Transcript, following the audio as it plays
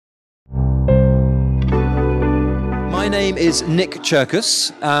name is Nick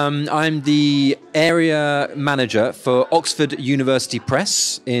Cherkus. I'm the area manager for Oxford University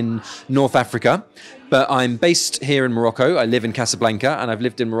Press in North Africa, but I'm based here in Morocco. I live in Casablanca and I've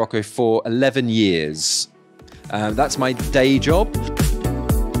lived in Morocco for 11 years. That's my day job.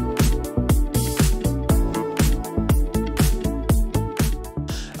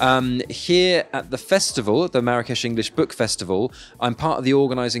 Here at the festival, the Marrakech English Book Festival, I'm part of the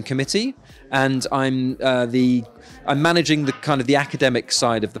organising committee, and I'm managing the academic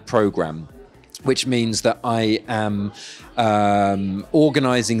side of the programme, which means that I am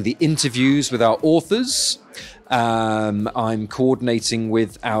organising the interviews with our authors. I'm coordinating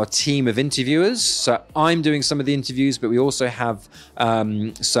with our team of interviewers. So I'm doing some of the interviews, but we also have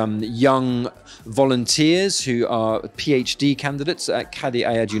some young volunteers who are PhD candidates at Qadi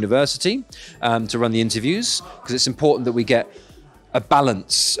Ayad University to run the interviews, because it's important that we get a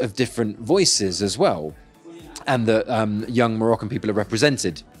balance of different voices as well, and that young Moroccan people are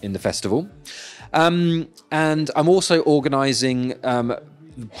represented in the festival. And I'm also organising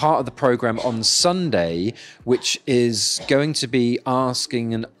part of the programme on Sunday, which is going to be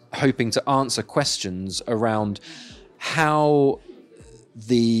asking and hoping to answer questions around how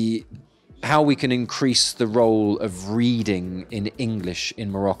we can increase the role of reading in English in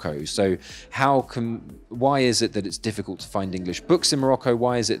Morocco. So why is it that it's difficult to find English books in Morocco?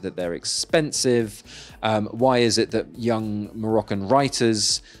 Why is it that they're expensive? Why is it that young Moroccan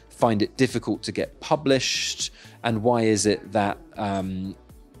writers find it difficult to get published? And why is it that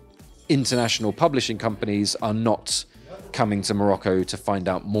international publishing companies are not coming to Morocco to find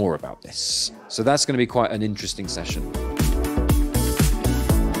out more about this? So that's going to be quite an interesting session.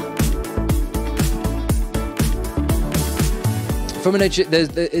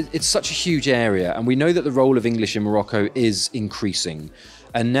 It's such a huge area, and we know that the role of English in Morocco is increasing.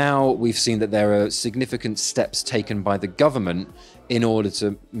 And now we've seen that there are significant steps taken by the government in order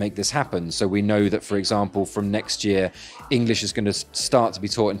to make this happen. So we know that, for example, from next year, English is going to start to be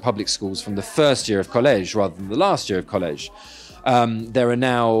taught in public schools from the first year of college rather than the last year of college. There are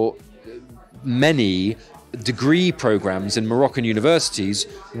now many degree programs in Moroccan universities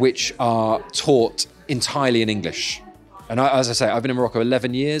which are taught entirely in English. And as I say, I've been in Morocco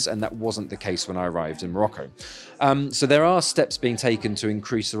 11 years, and that wasn't the case when I arrived in Morocco. So there are steps being taken to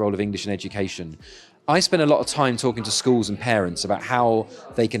increase the role of English in education. I spend a lot of time talking to schools and parents about how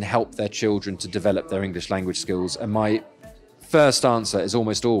they can help their children to develop their English language skills. And my first answer is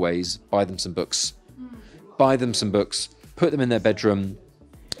almost always, buy them some books. Buy them some books, put them in their bedroom.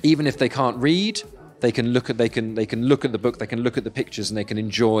 Even if they can't read, they can look at the book, they can look at the pictures, and they can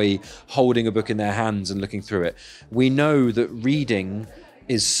enjoy holding a book in their hands and looking through it. We know that reading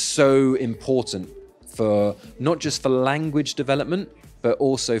is so important for not just for language development, but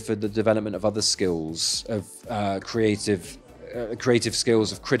also for the development of other skills, of creative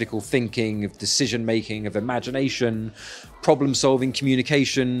skills, of critical thinking, of decision making, of imagination, problem solving,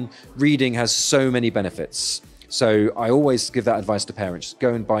 communication. Reading has so many benefits. So I always give that advice to parents: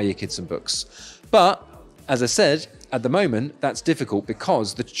 go and buy your kids some books. But, as I said, at the moment, that's difficult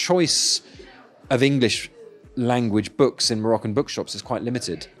because the choice of English language books in Moroccan bookshops is quite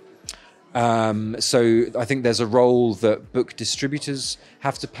limited. So I think there's a role that book distributors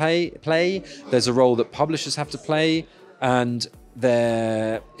have to play. There's a role that publishers have to play. And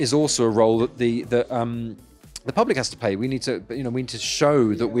there is also a role that the public has to play. We need to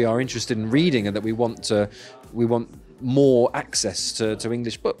show that we are interested in reading and that we want more access to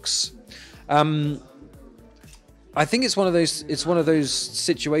English books. I think it's one of those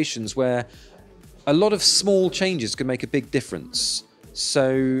situations where a lot of small changes can make a big difference.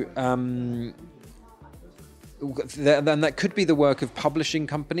 So then that could be the work of publishing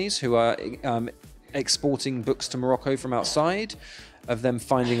companies who are exporting books to Morocco from outside, of them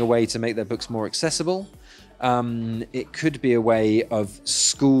finding a way to make their books more accessible. It could be a way of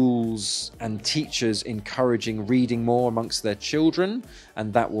schools and teachers encouraging reading more amongst their children,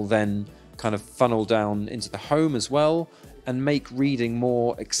 and that will then kind of funnel down into the home as well and make reading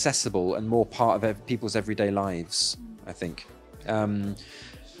more accessible and more part of people's everyday lives, I think. I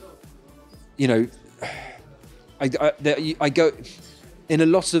go in a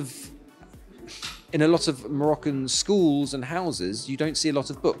lot of Moroccan schools and houses, you don't see a lot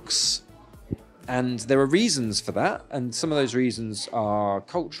of books. And there are reasons for that, and some of those reasons are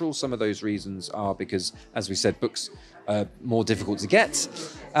cultural, some of those reasons are because, as we said, books are more difficult to get.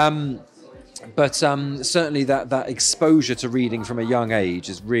 But certainly that exposure to reading from a young age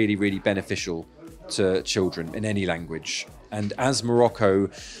is really, really beneficial to children in any language. And as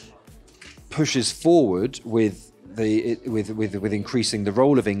Morocco pushes forward with with increasing the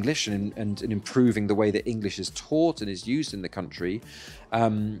role of English and improving the way that English is taught and is used in the country,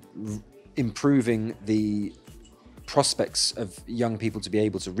 improving the prospects of young people to be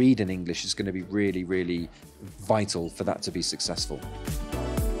able to read in English is going to be really, really vital for that to be successful.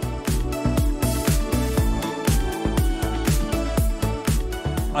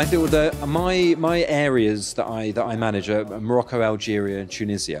 I feel that my areas that I manage are Morocco, Algeria, and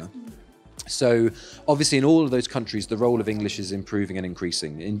Tunisia. So obviously in all of those countries, the role of English is improving and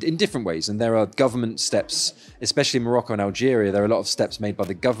increasing in different ways. And there are government steps, especially in Morocco and Algeria, there are a lot of steps made by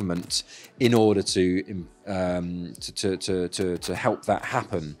the government in order to help that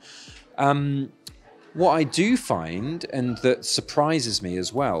happen. What I do find, and that surprises me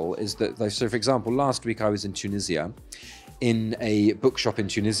as well, is that, so for example, last week I was in Tunisia, in a bookshop in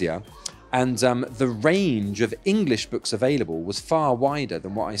Tunisia, and the range of English books available was far wider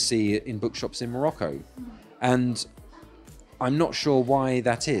than what I see in bookshops in Morocco. And I'm not sure why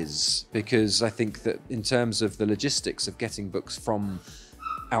that is, because I think that in terms of the logistics of getting books from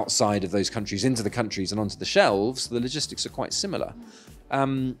outside of those countries into the countries and onto the shelves, the logistics are quite similar.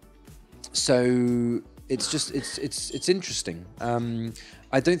 So it's interesting.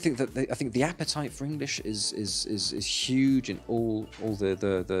 I don't think that I think the appetite for English is huge in all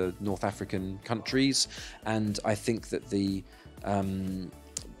the North African countries, and I think that the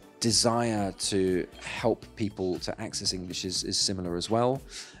desire to help people to access English is similar as well.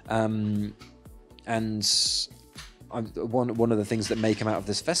 And one of the things that may come out of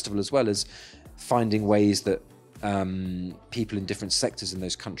this festival as well is finding ways that people in different sectors in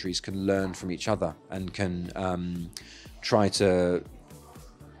those countries can learn from each other and can try to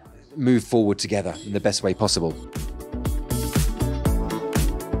move forward together in the best way possible.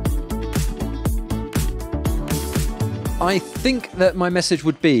 I think that my message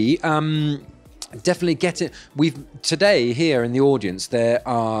would be definitely get it. Today here in the audience there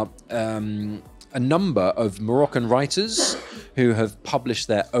are a number of Moroccan writers who have published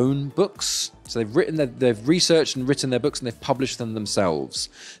their own books. So they've researched and written their books and they've published them themselves.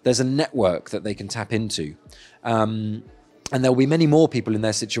 There's a network that they can tap into. And there'll be many more people in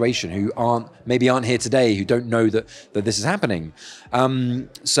their situation who maybe aren't here today, who don't know that this is happening.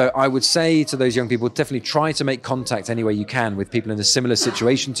 So I would say to those young people, definitely try to make contact any way you can with people in a similar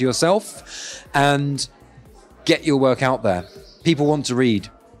situation to yourself and get your work out there. People want to read.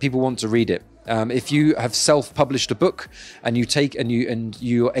 People want to read it. If you have self-published a book and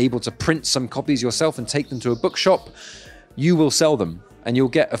you're able to print some copies yourself and take them to a bookshop, you will sell them and you'll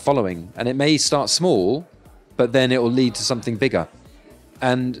get a following. And it may start small, but then it will lead to something bigger.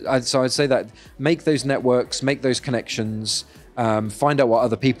 And so I'd say that make those networks, make those connections, find out what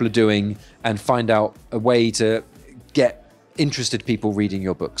other people are doing, and find out a way to get interested people reading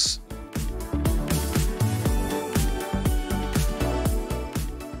your books.